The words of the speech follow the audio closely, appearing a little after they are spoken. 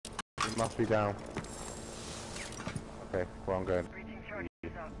It must be down. Okay, well I'm going.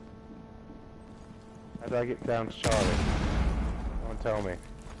 How do I get down to Charlie? Someone tell me.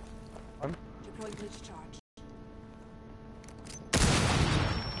 Deploying glitch charge.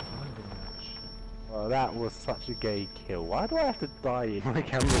 Well, that was such a gay kill. Why do I have to die in my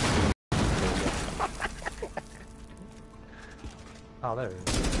camera? Oh, there it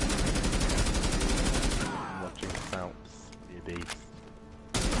is. I'm watching Phelps, you beast.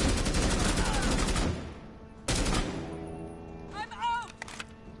 I'm out!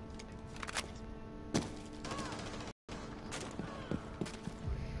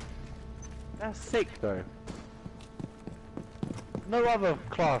 That's sick though. No other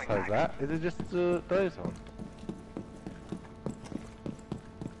class has that. Is it just those ones?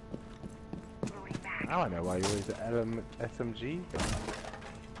 Now I know why you always SMG.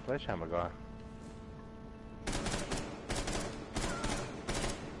 Sledgehammer guy.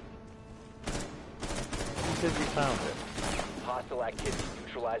 Who says you found it? Hostile activity.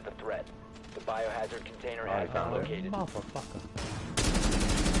 Neutralize the threat. The biohazard container has been found it. located. Motherfucker.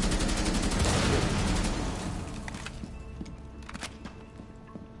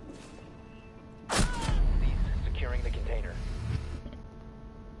 Cease securing the container.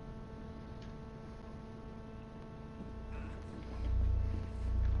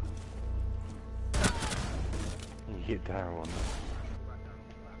 You get down on that.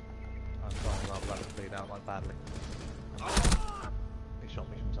 I'm trying not to let it bleed out like badly. He shot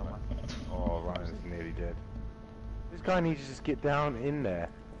me from somewhere. Oh, Ryan's nearly dead. This guy needs to just get down in there.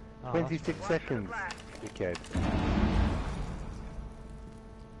 Oh, 26 seconds, dickhead.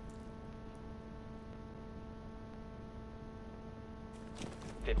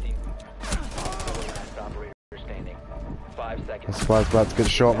 Last operator standing. 5 seconds. This guy's about to get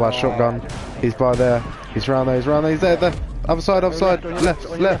shot by a shotgun. He's by there. He's round there. He's round there. He's there. There. Other side. Other side. Left.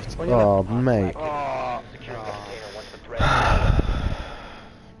 Left. Oh, mate. Secure the container once the threat is over.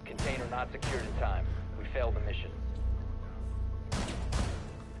 Container not secured in time. We failed the mission.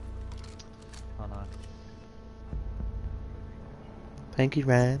 Oh no. Thank you,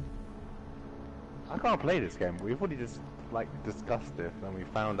 Ryan. I can't play this game. We've already just like discussed this and we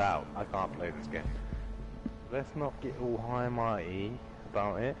found out I can't play this game. Let's not get all high and mighty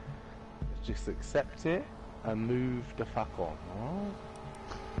about it. Let's just accept it and move the fuck on. Alright?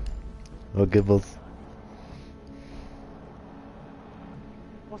 Or give us.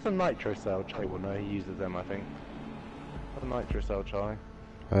 What's a nitro cell? Charlie will know. He uses them, I think. What's a nitro cell, Charlie?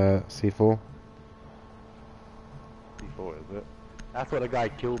 C4. C4, is it? That's what the guy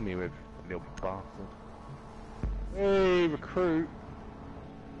killed me with, little bastard. Hey, recruit!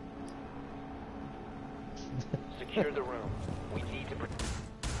 Secure the room. We need to.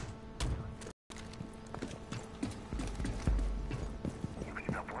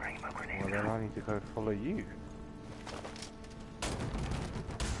 Well, then I need to go follow you.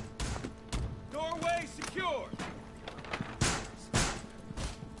 Doorway secure.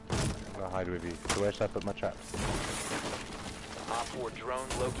 I'm gonna hide with you. So where should I put my traps? Op 4 drone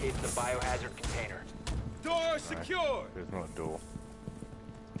locates the biohazard container. Door secure. There's not a door.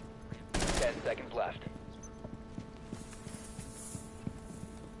 10 seconds left.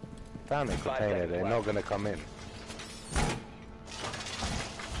 Found a 5 container, seconds they're left. not gonna come in.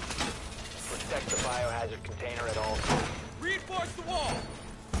 Protect the biohazard container at all costs. Reinforce the wall.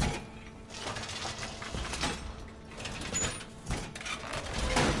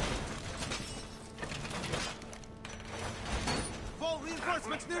 Full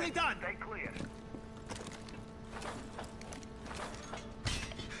reinforcements nearly done. Stay clear.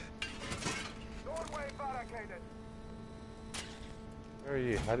 Doorway barricaded. Where are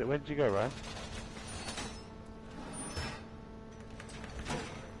you? Where did you go, Ryan?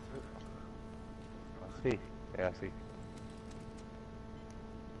 I see. Yeah, I see.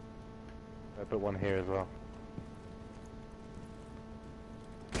 I put one here as well.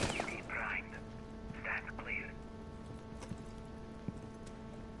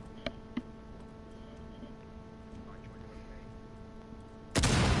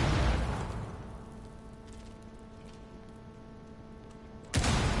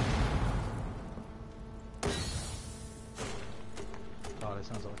 Oh, it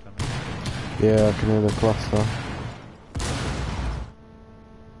sounds like they're coming. Yeah, I can hear the cluster.